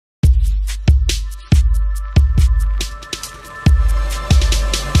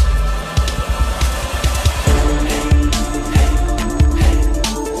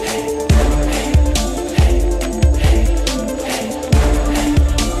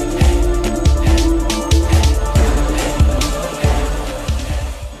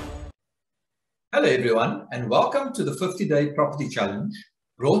everyone, and welcome to the 50-Day Property Challenge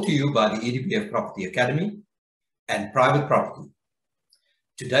brought to you by the EDBF Property Academy and Private Property.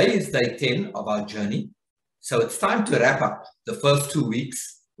 Today is day 10 of our journey, so it's time to wrap up the first 2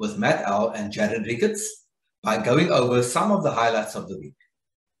 weeks with Matt L. and Jared Ricketts by going over some of the highlights of the week.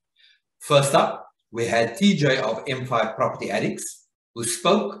 First up, we had TJ of M5 Property Addicts, who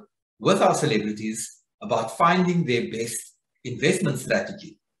spoke with our celebrities about finding their best investment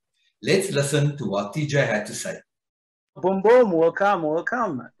strategy. Let's listen to what TJ had to say. Boom, boom,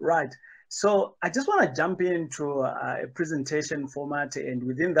 welcome. Right. So I just want to jump into a presentation format, and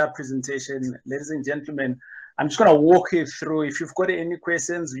within that presentation, ladies and gentlemen, I'm just going to walk you through. If you've got any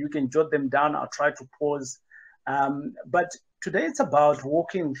questions, you can jot them down. I'll try to pause. But today it's about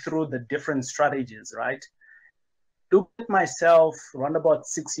walking through the different strategies, right? Look at myself around about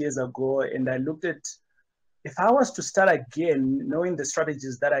 6 years ago, and I looked at, if I was to start again, knowing the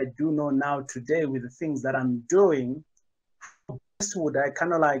strategies that I do know now today with the things that I'm doing, would I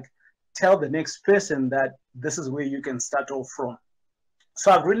kind of like tell the next person that this is where you can start off from? So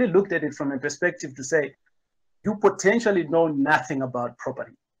I've really looked at it from a perspective to say, you potentially know nothing about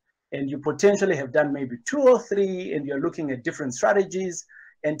property, and you potentially have done maybe 2 or 3, and you're looking at different strategies.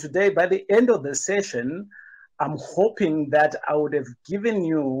 And today, by the end of the session, I'm hoping that I would have given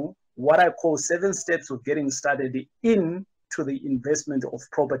you what I call 7 steps of getting started into the investment of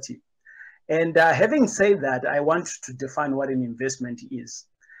property. And having said that, I want to define what an investment is.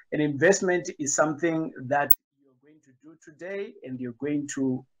 An investment is something that you're going to do today and you're going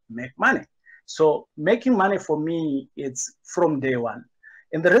to make money. So making money for me, it's from day one.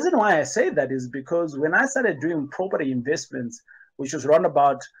 And the reason why I say that is because when I started doing property investments, which was around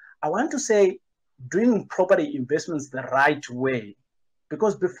about, I want to say, doing property investments the right way.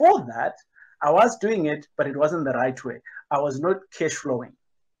 Because before that, I was doing it, but it wasn't the right way. I was not cash flowing.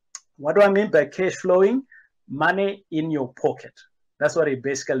 What do I mean by cash flowing? Money in your pocket. That's what it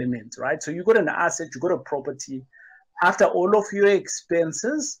basically means, right? So you got an asset, you got a property. After all of your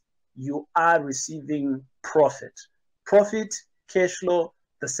expenses, you are receiving profit. Profit, cash flow,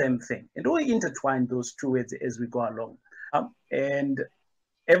 the same thing. And we intertwine those two words as we go along. And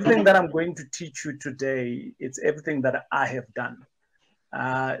everything that I'm going to teach you today, it's everything that I have done.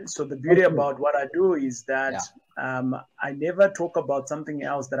 So the beauty about what I do is that I never talk about something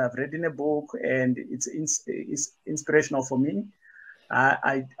else that I've read in a book and it's inspirational for me.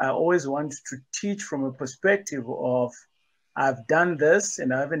 I always want to teach from a perspective of, I've done this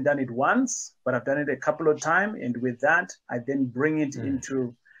and I haven't done it once, but I've done it a couple of times. And with that, I then bring it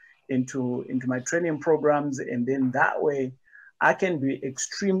into my training programs. And then that way I can be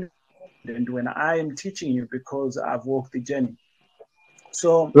extremely confident when I am teaching you because I've walked the journey.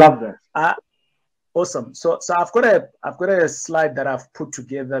 So love that. Awesome. So I've got a slide that I've put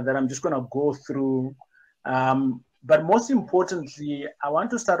together that I'm just going to go through. But most importantly, I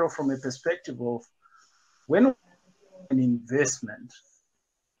want to start off from a perspective of when an investment,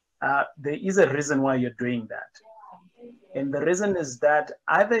 there is a reason why you're doing that. And the reason is that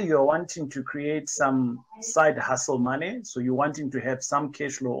either you're wanting to create some side hustle money, so you're wanting to have some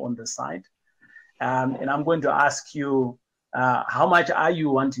cash flow on the side. And I'm going to ask you, how much are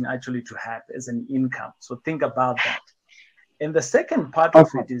you wanting actually to have as an income? So think about that. And the second part of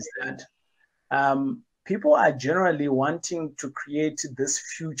it is that people are generally wanting to create this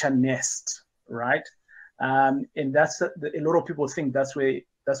future nest, right? And that's a lot of people think that's where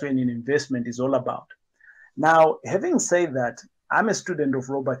an investment is all about. Now, having said that, I'm a student of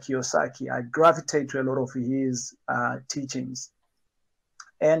Robert Kiyosaki. I gravitate to a lot of his teachings.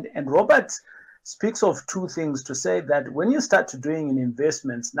 And Robert speaks of 2 things to say that when you start to doing an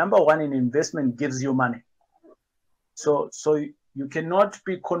investment, number one, an investment gives you money. So you cannot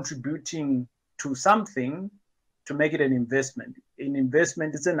be contributing to something to make it an investment. An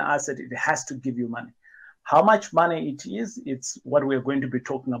investment is an asset. It has to give you money. How much money it is, it's what we're going to be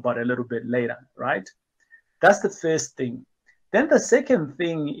talking about a little bit later, right? That's the first thing. Then the second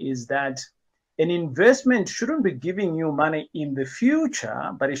thing is that an investment shouldn't be giving you money in the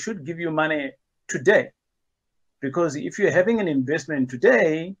future, but it should give you money today. Because if you're having an investment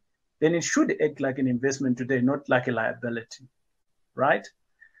today, then it should act like an investment today, not like a liability, right?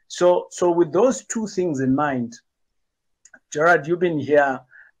 So with those 2 things in mind, Gerard, you've been here.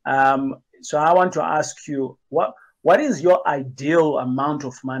 So I want to ask you, what is your ideal amount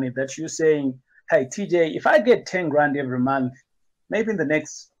of money that you're saying, hey, TJ, if I get 10 grand every month, maybe in the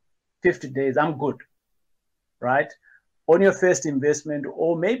next 50 days, I'm good, right? On your first investment,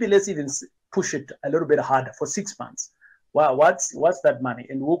 or maybe let's even push it a little bit harder for 6 months. Wow, what's that money?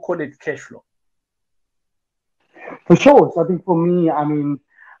 And we'll call it cash flow. For sure. So I think for me, I mean,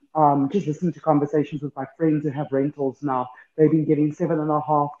 just listening to conversations with my friends who have rentals now, they've been getting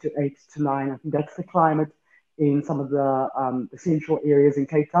 7.5 to 8 to 9. I think that's the climate in some of the central areas in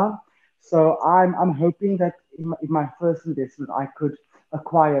Cape Town. So I'm hoping that in my first investment, I could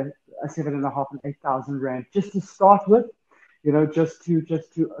acquire a 7.5 and 8,000 rand just to start with, you know, just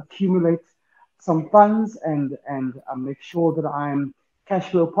to accumulate some funds and make sure that I'm cash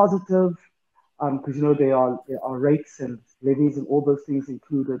flow positive, because you know there are rates and levies and all those things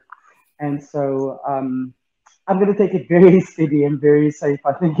included. And so I'm going to take it very steady and very safe.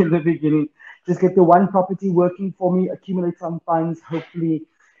 I think in the beginning, just get the one property working for me, accumulate some funds. Hopefully,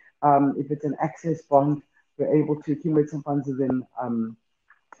 if it's an access bond, we're able to accumulate some funds and then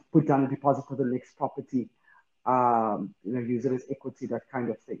put down a deposit for the next property. You know, use it as equity, that kind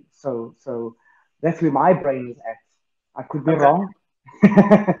of thing. So that's where my brain is at. I could be wrong.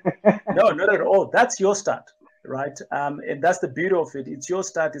 No, not at all. That's your start, right? And that's the beauty of it. It's your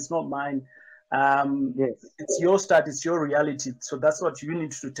start. It's not mine. Yes. It's your start. It's your reality. So that's what you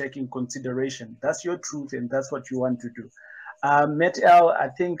need to take in consideration. That's your truth, and that's what you want to do. Met-El, I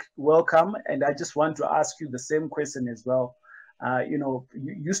think, welcome. And I just want to ask you the same question as well. You know,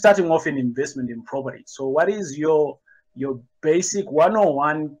 you're starting off in investment in property. So what is your basic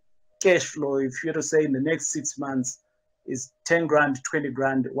 101 cash flow, if you were to say in the next 6 months, is 10 grand, 20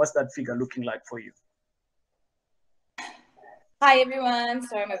 grand? What's that figure looking like for you? Hi, everyone.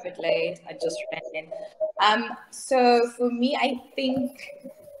 Sorry I'm a bit late. I just ran in. So for me, I think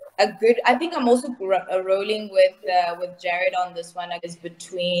I'm also rolling with Jared on this one. Is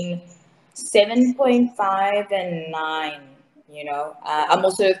between 7.5 and 9. You know, I'm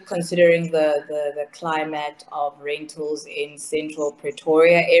also considering the climate of rentals in central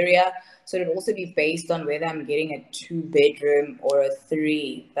Pretoria area. So it'll also be based on whether I'm getting a 2-bedroom or a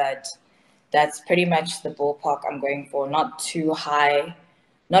 3. But that's pretty much the ballpark I'm going for. Not too high,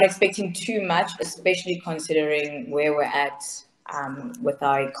 not expecting too much, especially considering where we're at with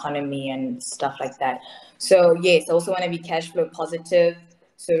our economy and stuff like that. So yes, I also want to be cash flow positive.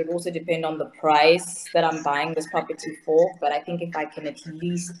 So it also depends on the price that I'm buying this property for. But I think if I can at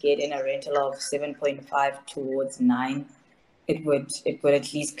least get in a rental of 7.5 towards 9, it would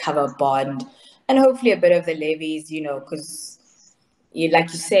at least cover bond and hopefully a bit of the levies, you know, because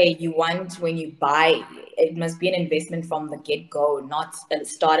like you say, you want, when you buy, it must be an investment from the get-go, not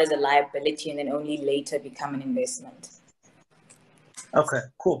start as a liability and then only later become an investment. Okay,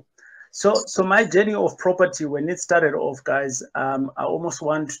 cool. So my journey of property, when it started off, guys, I almost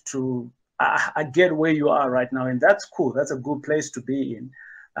want to, I get where you are right now, and that's cool. That's a good place to be in.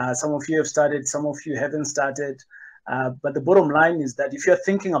 Some of you have started, some of you haven't started. But the bottom line is that if you're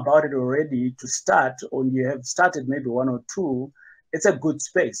thinking about it already to start, or you have started maybe 1 or 2, it's a good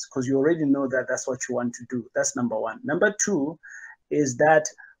space because you already know that that's what you want to do. That's number one. Number two is that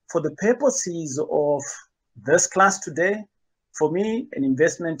for the purposes of this class today, for me, an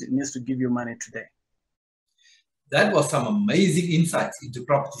investment needs to give you money today. That was some amazing insights into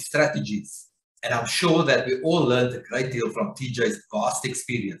property strategies. And I'm sure that we all learned a great deal from TJ's vast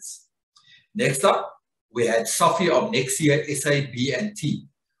experience. Next up, we had Sophie of Nexia SAB&T,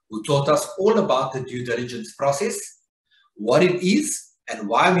 who taught us all about the due diligence process, what it is, and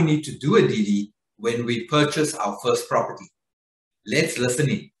why we need to do a DD when we purchase our first property. Let's listen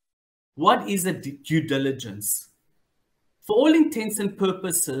in. What is a due diligence? For all intents and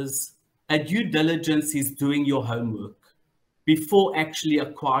purposes, a due diligence is doing your homework before actually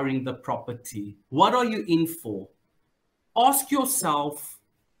acquiring the property. What are you in for? Ask yourself,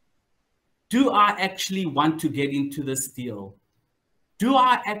 do I actually want to get into this deal? Do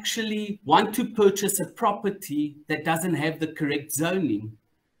I actually want to purchase a property that doesn't have the correct zoning?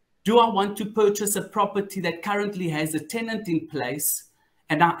 Do I want to purchase a property that currently has a tenant in place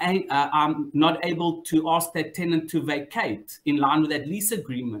and I'm not able to ask that tenant to vacate in line with that lease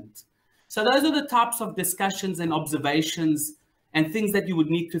agreement? So those are the types of discussions and observations and things that you would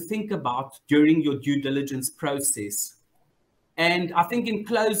need to think about during your due diligence process. And I think in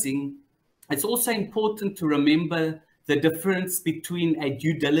closing, it's also important to remember the difference between a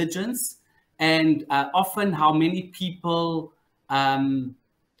due diligence and often how many people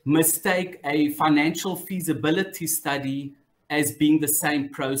mistake a financial feasibility study as being the same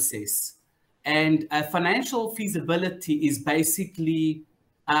process. And a financial feasibility is basically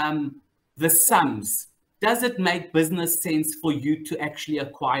the sums. Does it make business sense for you to actually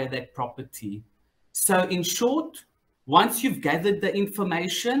acquire that property? So in short, once you've gathered the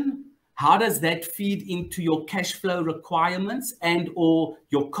information, how does that feed into your cash flow requirements and or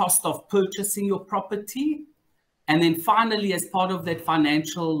your cost of purchasing your property? And then finally, as part of that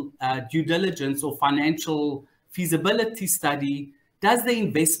financial due diligence or financial feasibility study, does the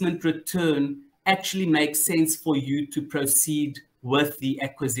investment return actually make sense for you to proceed with the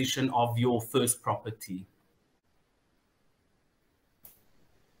acquisition of your first property?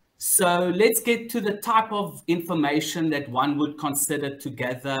 So let's get to the type of information that one would consider to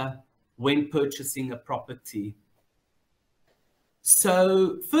gather when purchasing a property.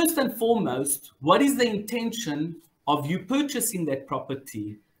 So first and foremost, what is the intention of you purchasing that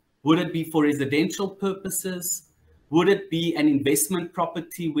property? Would it be for residential purposes? Would it be an investment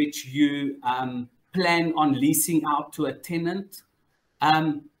property which you plan on leasing out to a tenant?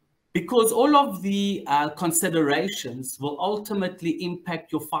 Because all of the considerations will ultimately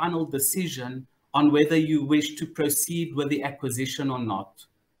impact your final decision on whether you wish to proceed with the acquisition or not.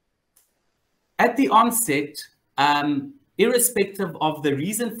 At the onset, irrespective of the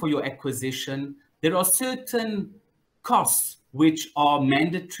reason for your acquisition, there are certain costs which are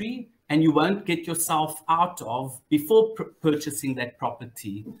mandatory and you won't get yourself out of before purchasing that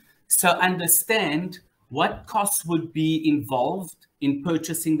property. So understand what costs would be involved in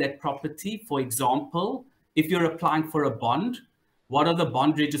purchasing that property. For example, if you're applying for a bond, what are the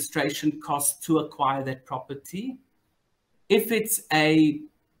bond registration costs to acquire that property? If it's a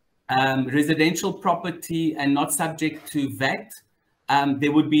residential property and not subject to VAT,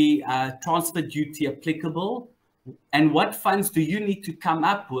 there would be transfer duty applicable. And what funds do you need to come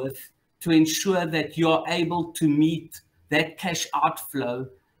up with to ensure that you're able to meet that cash outflow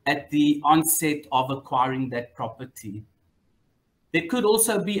at the onset of acquiring that property? There could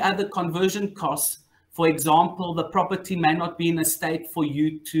also be other conversion costs. For example, the property may not be in a state for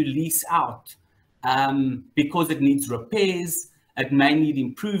you to lease out because it needs repairs, it may need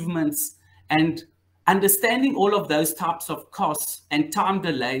improvements, and understanding all of those types of costs and time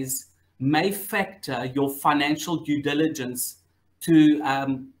delays may factor your financial due diligence to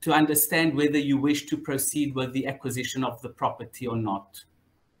understand whether you wish to proceed with the acquisition of the property or not.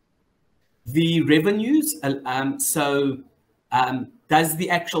 The revenues, does the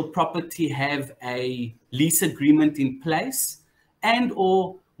actual property have a lease agreement in place? And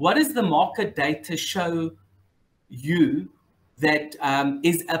or what does the market data show you that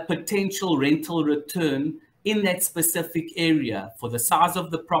is a potential rental return in that specific area for the size of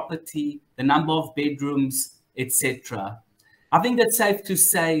the property, the number of bedrooms, etc.? I think it's safe to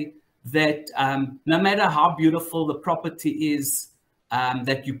say that no matter how beautiful the property is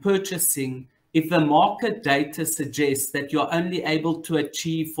that you're purchasing, if the market data suggests that you're only able to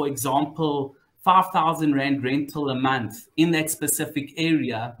achieve, for example, 5,000 Rand rental a month in that specific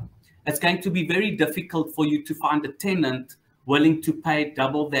area, it's going to be very difficult for you to find a tenant willing to pay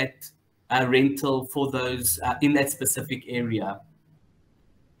double that rental for those in that specific area.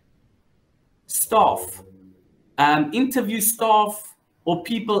 Staff, interview staff or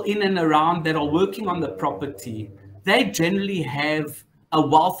people in and around that are working on the property. They generally have a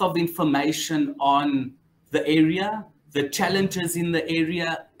wealth of information on the area, the challenges in the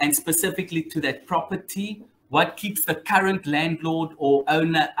area, and specifically to that property. What keeps the current landlord or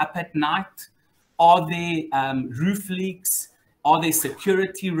owner up at night? Are there roof leaks? Are there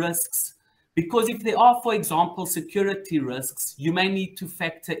security risks? Because if there are, for example, security risks, you may need to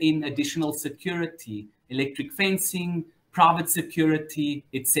factor in additional security, electric fencing, private security,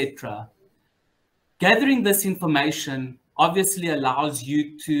 etc. Gathering this information obviously allows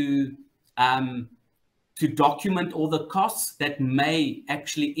you to document all the costs that may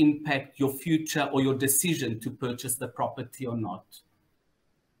actually impact your future or your decision to purchase the property or not.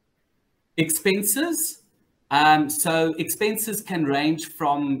 Expenses. So expenses can range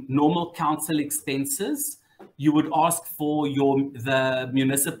from normal council expenses. You would ask for the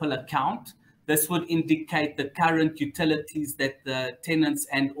municipal account. This would indicate the current utilities that the tenants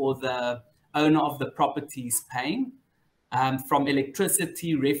and or the owner of the property is paying, from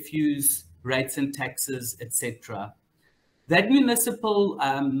electricity, refuse, rates and taxes, etc. That municipal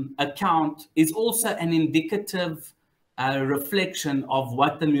account is also an indicative reflection of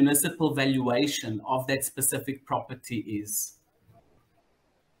what the municipal valuation of that specific property is.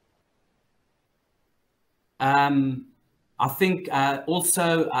 I think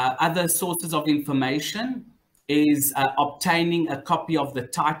also other sources of information is obtaining a copy of the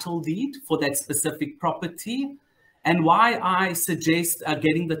title deed for that specific property. And why I suggest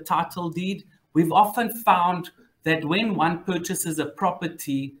getting the title deed, we've often found that when one purchases a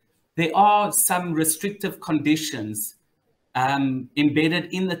property, there are some restrictive conditions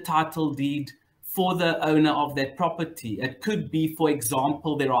embedded in the title deed for the owner of that property. It could be, for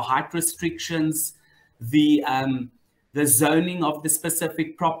example, there are height restrictions, the zoning of the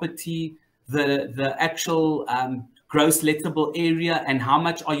specific property, the actual gross lettable area, and how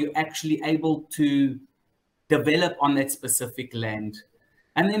much are you actually able to develop on that specific land.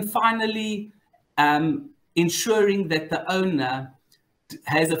 And then finally, ensuring that the owner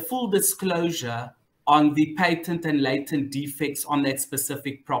has a full disclosure on the patent and latent defects on that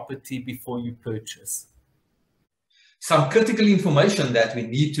specific property before you purchase. Some critical information that we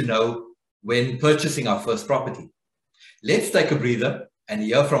need to know when purchasing our first property. Let's take a breather and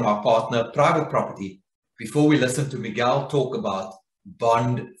hear from our partner, Private Property, before we listen to Miguel talk about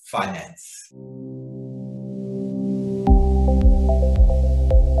bond finance.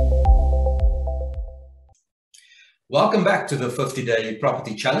 Welcome back to the 50-Day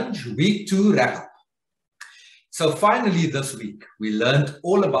Property Challenge, Week 2 wrap-up. So finally this week, we learned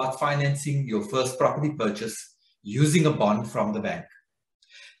all about financing your first property purchase using a bond from the bank.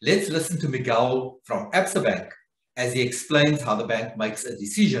 Let's listen to Miguel from Absa Bank as he explains how the bank makes a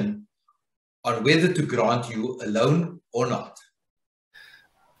decision on whether to grant you a loan or not.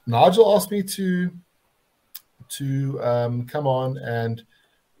 Nigel asked me to come on and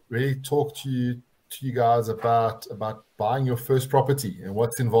really talk to you guys about buying your first property and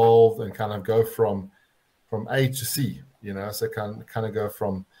what's involved, and kind of go from A to C, you know, so kind of go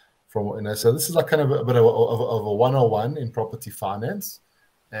from you know, so this is like kind of a bit of a 101 in property finance.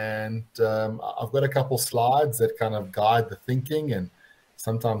 And I've got a couple slides that kind of guide the thinking, and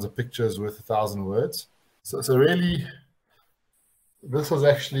sometimes a picture is worth 1,000 words. So really, this was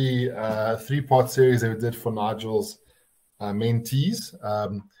actually a 3-part series that we did for Nigel's mentees.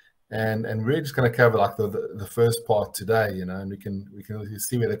 And we're just going to cover like the first part today, you know, and we can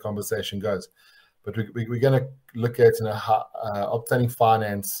see where the conversation goes. But we're going to look at, you know, how, obtaining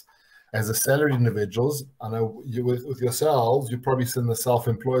finance as a salaried individuals. I know you, with yourselves, you probably sit in the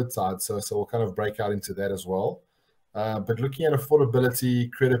self-employed side, so we'll kind of break out into that as well. But looking at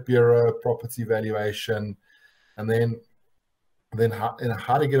affordability, credit bureau, property valuation, and then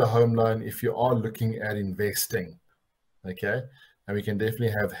how to get a home loan if you are looking at investing. Okay. And we can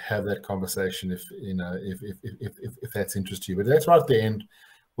definitely have that conversation if you know if that's interest to you. But that's right at the end.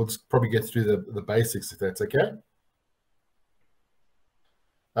 We'll just probably get through the basics if that's okay.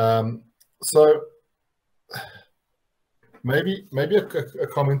 So maybe a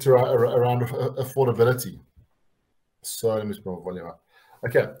comment around affordability. So let me just put my volume up.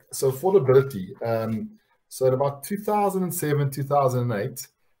 Okay, so affordability. So in about 2007, 2008,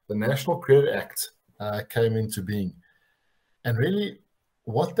 the National Credit Act came into being. And really,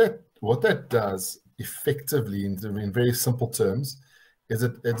 what that does effectively, in very simple terms, is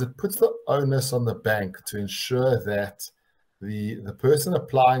it puts the onus on the bank to ensure that the person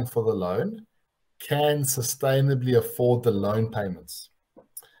applying for the loan can sustainably afford the loan payments.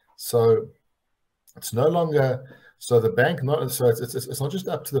 So it's no longer the bank it's not just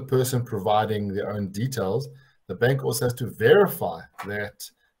up to the person providing their own details. The bank also has to verify that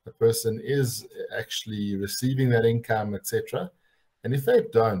the person is actually receiving that income, etc. And if they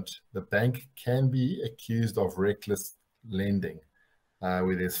don't, the bank can be accused of reckless lending,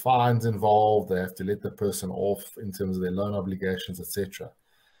 where there's fines involved. They have to let the person off in terms of their loan obligations, etc.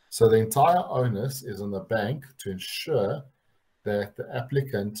 So the entire onus is on the bank to ensure that the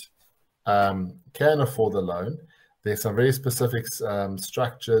applicant can afford the loan. There's some very specific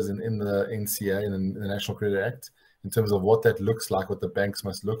structures in the NCA, in the National Credit Act, in terms of what that looks like, what the banks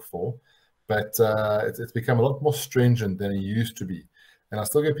must look for. But it's become a lot more stringent than it used to be. And I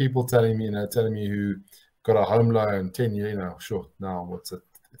still get people telling me who got a home loan 10 years, now what's it,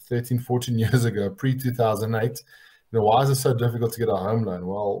 13, 14 years ago, pre-2008. Why is it so difficult to get a home loan?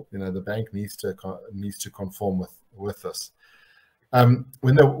 Well, the bank needs to conform with this. When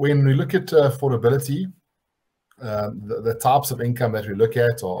we look at affordability, the types of income that we look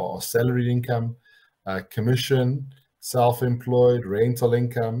at are salaried income, commission, self-employed, rental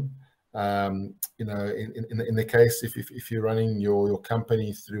income. In the case if you're running your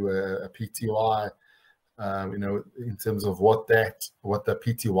company through a PTY, in terms of what the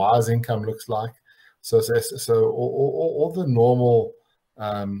PTY's income looks like. So all the normal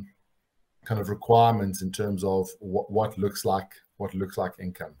kind of requirements in terms of what looks like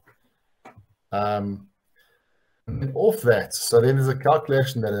income. And off that, so then there's a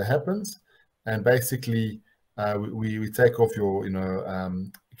calculation that happens, and basically we take off your,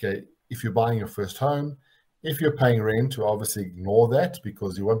 okay, if you're buying your first home, if you're paying rent, we obviously ignore that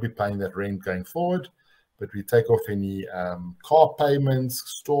because you won't be paying that rent going forward. But we take off any car payments,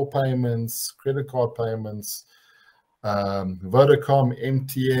 store payments, credit card payments, Vodacom,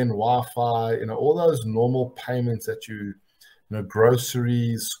 MTN, Wi-Fi, all those normal payments that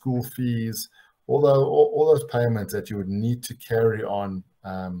groceries, school fees, all those payments that you would need to carry on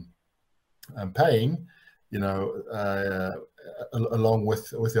paying, along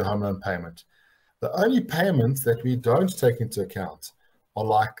with your home loan payment. The only payments that we don't take into account are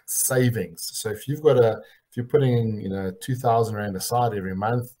like savings. So if you've got if you're putting, 2,000 Rand aside every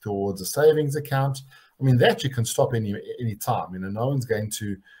month towards a savings account, I mean, that you can stop any time. No one's going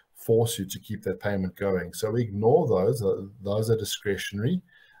to force you to keep that payment going. So we ignore those. Those are discretionary.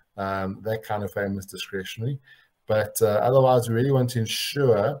 That kind of payment is discretionary. But otherwise, we really want to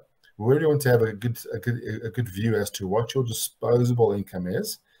ensure, we really want to have a good view as to what your disposable income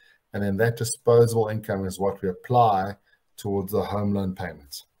is. And then that disposable income is what we apply towards the home loan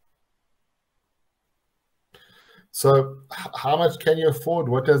payments. So how much can you afford?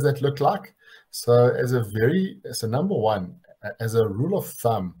 What does that look like? So number one, as a rule of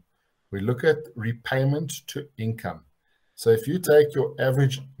thumb, we look at repayment to income. So if you take your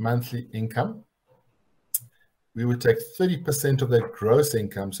average monthly income, we would take 30% of that gross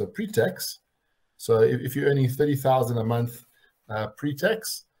income, so pre-tax. So if you're earning 30,000 a month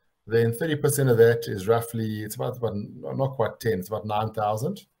pre-tax, then 30% of that is roughly, it's about not quite 10, it's about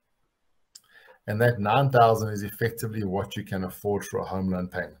 9,000. And that 9,000 is effectively what you can afford for a home loan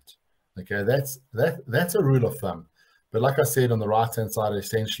payment. Okay, that's a rule of thumb. But like I said, on the right-hand side,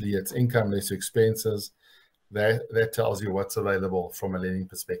 essentially it's income less expenses. That tells you what's available from a lending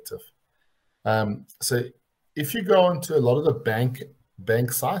perspective. So if you go onto a lot of the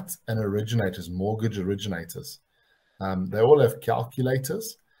bank sites and originators, mortgage originators, they all have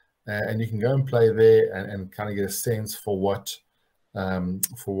calculators, and you can go and play there and kind of get a sense for what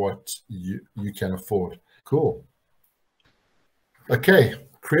you can afford. Cool. Okay,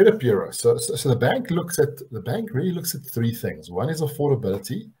 credit bureau. So the bank really looks at three things. One is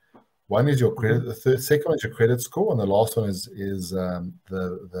affordability. One is your credit. The second one is your credit score, and the last one is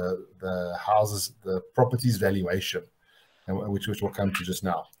the houses, the property's valuation, and which we'll come to just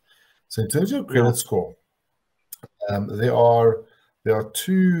now. So in terms of your credit score, there are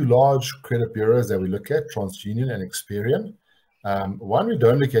two large credit bureaus that we look at: TransUnion and Experian. One we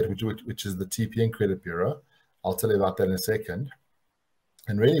don't look at, which is the TPN Credit Bureau. I'll tell you about that in a second.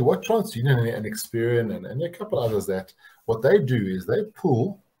 And really, what TransUnion and Experian and a couple others what they do is they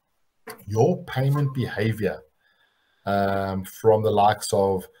pull your payment behavior from the likes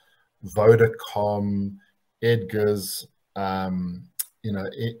of Vodacom, Edgar's, anywhere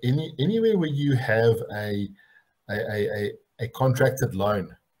where you have a contracted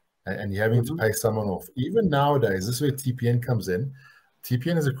loan and you're having to pay someone off. Even nowadays, this is where TPN comes in.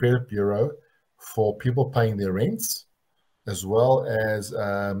 TPN is a credit bureau for people paying their rents, as well as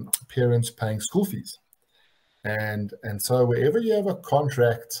parents paying school fees. And so wherever you have a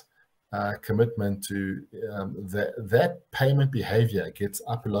contract commitment to, that payment behavior gets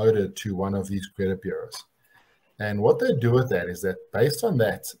uploaded to one of these credit bureaus. And what they do with that is that based on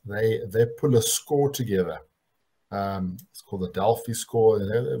that, they pull a score together. It's called the Delphi score.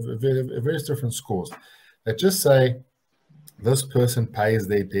 Various different scores that just say this person pays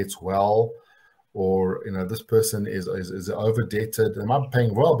their debts well, or this person is over-debted. They might be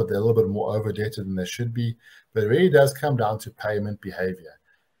paying well, but they're a little bit more over-debted than they should be. But it really does come down to payment behavior.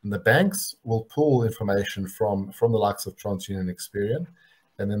 And the banks will pull information from the likes of TransUnion and Experian,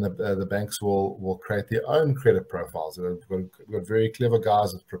 and then the banks will create their own credit profiles. We've got very clever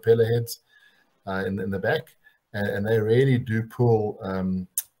guys with propeller heads in the back, and they really do pull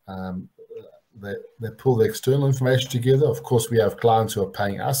they pull the external information together. Of course, we have clients who are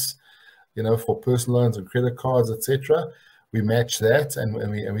paying us, for personal loans and credit cards, etc. We match that,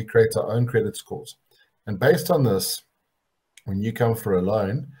 and we create our own credit scores. And based on this, when you come for a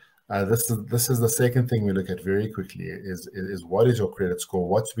loan, this is the second thing we look at very quickly is what is your credit score?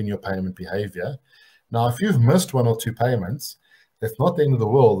 What's been your payment behavior? Now, if you've missed one or two payments, that's not the end of the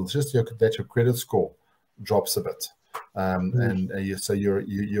world. It's just that your credit score drops a bit, so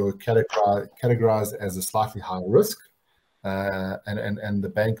you're categorized as a slightly higher risk, and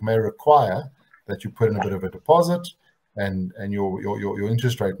the bank may require that you put in a bit of a deposit, and your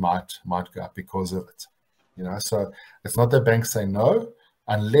interest rate might go up because of it. So it's not that banks say no,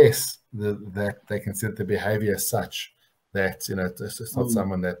 unless that they consider the behavior as such that it's not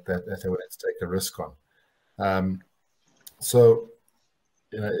someone that they would have to take a risk on. So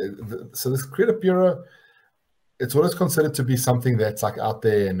this credit bureau, it's always considered to be something that's like out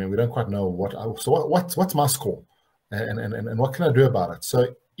there, and we don't quite know what's my score, and what can I do about it.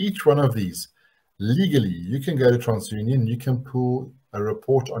 So each one of these, legally, you can go to TransUnion, you can pull a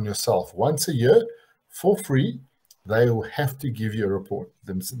report on yourself once a year for free. They will have to give you a report.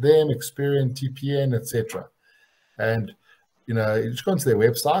 Them, Experian, TPN, etc. And you just go onto their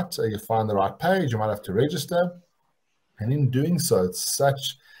website, you find the right page, you might have to register. And in doing so,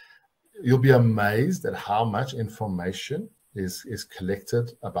 you'll be amazed at how much information is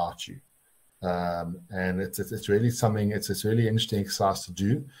collected about you. And it's really something, it's really interesting exercise to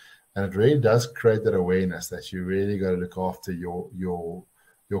do. And it really does create that awareness that you really got to look after your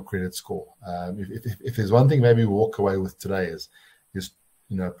credit score. If there's one thing maybe we walk away with today is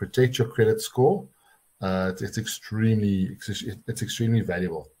protect your credit score. It's extremely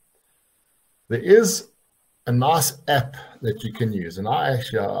valuable. There is a nice app that you can use, and I've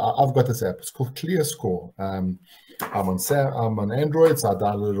got this app. It's called ClearScore. I'm on Android, so I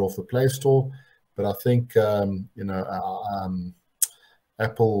downloaded it off the Play Store. But I think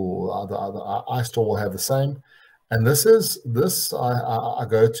Apple, the iStore will have the same. And this I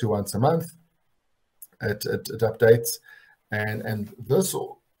go to once a month. It updates, and this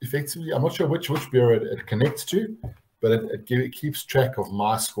effectively, I'm not sure which bureau it connects to, but it keeps track of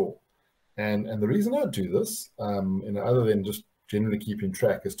my score. And the reason I do this, other than just generally keeping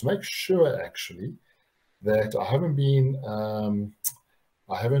track, is to make sure actually that I haven't been,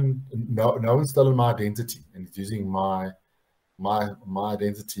 no one's stolen my identity and it's using my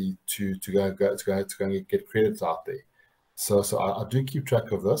identity to go and get credits out there. So I do keep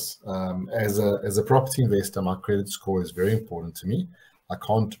track of this. As a property investor, my credit score is very important to me. I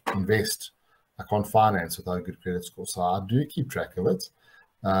can't invest, I can't finance without a good credit score. So I do keep track of it.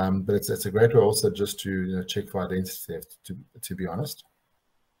 But it's a great way also just to check for identity theft, to be honest.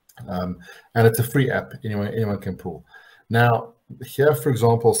 And it's a free app, anyone can pull. Now here, for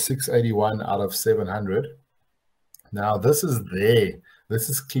example, 681 out of 700. Now this is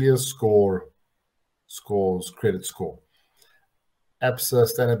ClearScore's credit score. ABSA,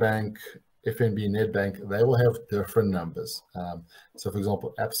 Standard Bank, FNB, Nedbank, they will have different numbers. So for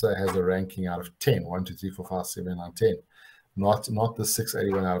example, ABSA has a ranking out of 10, 1, 2, 3, 4, 5, 6, 7, 8, 9, 10. Not the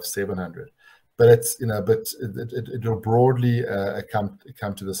 681 out of 700, but it will broadly come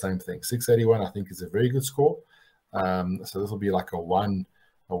to the same thing. 681, I think, is a very good score. So this will be like a one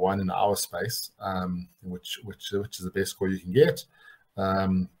in our space, which is the best score you can get.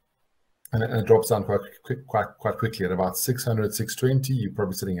 And it drops down quite quickly at about 600, 620. You're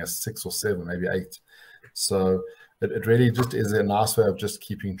probably sitting at 6 or 7, maybe 8. So it really just is a nice way of just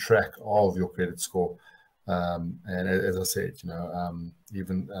keeping track of your credit score. And as I said,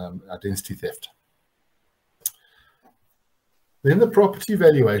 even identity theft. Then the property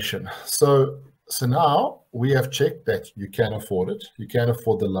valuation. So now we have checked that you can afford it. You can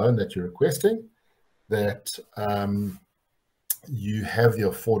afford the loan that you're requesting, that you have the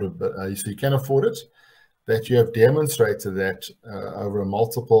affordability, so you can afford it, that you have demonstrated that over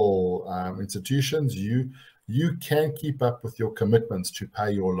multiple institutions, you can keep up with your commitments to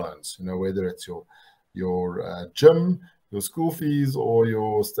pay your loans, whether it's your gym, your school fees, or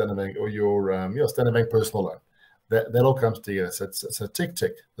your Standard Bank, or your Standard Bank personal loan. That all comes together. So it's a tick.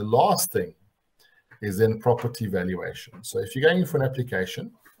 The last thing is then property valuation. So if you're going for an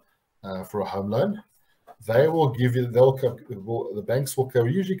application for a home loan, they will give you, the banks will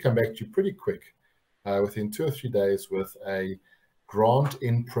usually come back to you pretty quick, within 2 or 3 days, with a grant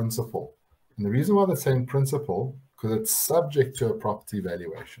in principle. And the reason why they say in principle, because it's subject to a property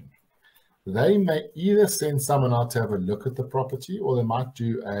valuation. They may either send someone out to have a look at the property, or they might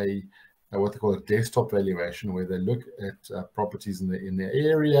do what they call a desktop valuation, where they look at properties in the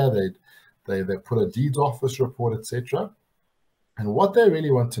area. They put a deeds office report, etc. And what they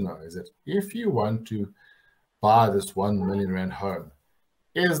really want to know is that if you want to buy this 1 million rand home,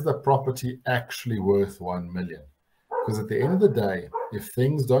 is the property actually worth 1 million? Because at the end of the day, if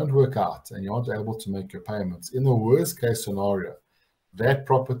things don't work out and you aren't able to make your payments, in the worst case scenario, that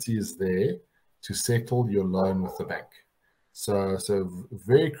property is there to settle your loan with the bank. So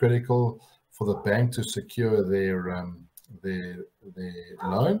very critical for the bank to secure their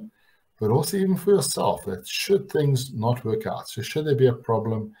loan, but also even for yourself, that should things not work out, so should there be a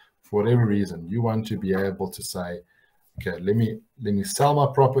problem for whatever reason, you want to be able to say, okay, let me sell my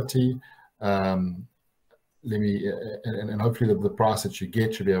property, and hopefully the price that you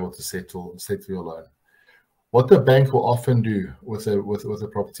get should be able to settle your loan. What the bank will often do with a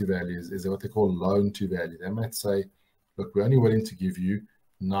property value is what they call loan to value. They might say, look, we're only willing to give you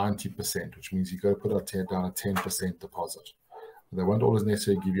 90%, which means you've got to put down a 10% deposit. They won't always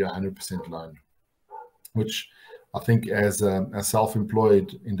necessarily give you 100% loan, which I think as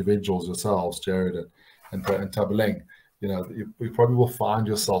self-employed individuals yourselves, Jared and Thabeleng, you probably will find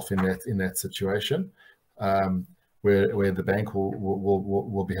yourself in that situation where the bank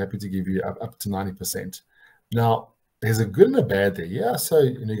will be happy to give you up to 90%. Now, there's a good and a bad there. Yeah, so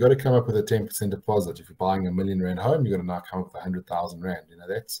you got to come up with a 10% deposit. If you're buying a 1 million rand home, you got to now come up with 100,000 rand.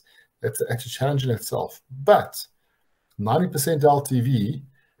 That's actually a challenge in itself. But 90% LTV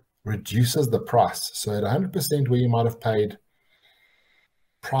reduces the price. So at 100%, where you might have paid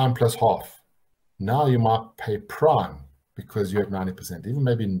prime plus half, Now you might pay prime because you're at 90%, even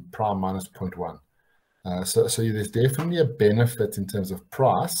maybe prime minus 0.1. So there's definitely a benefit in terms of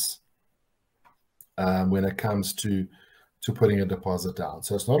price when it comes to putting a deposit down.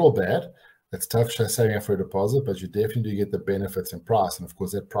 So it's not all bad. It's tough saving up for a deposit, but you definitely do get the benefits in price. And of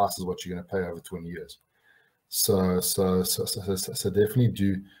course, that price is what you're going to pay over 20 years. So definitely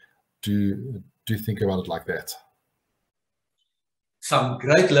do think about it like that. Some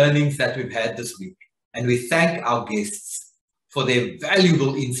great learnings that we've had this week, and we thank our guests for their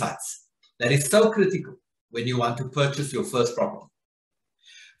valuable insights. That is so critical when you want to purchase your first property.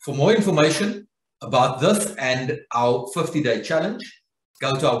 For more information about this and our 50-day challenge,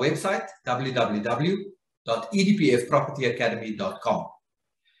 go to our website, www.edpfpropertyacademy.com,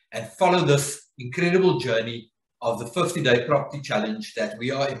 and follow this incredible journey of the 50-day property challenge that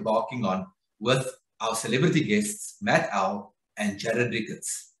we are embarking on with our celebrity guests, Matt Owl and Jared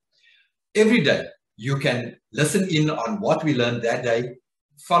Ricketts. Every day, you can listen in on what we learned that day,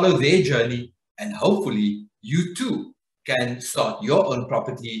 follow their journey, and hopefully you too can start your own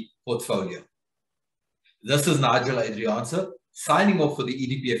property portfolio. This is Nigel Adriaanse, signing off for the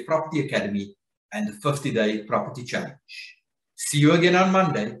EDPF Property Academy and the 50-day property challenge. See you again on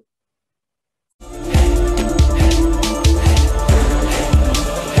Monday.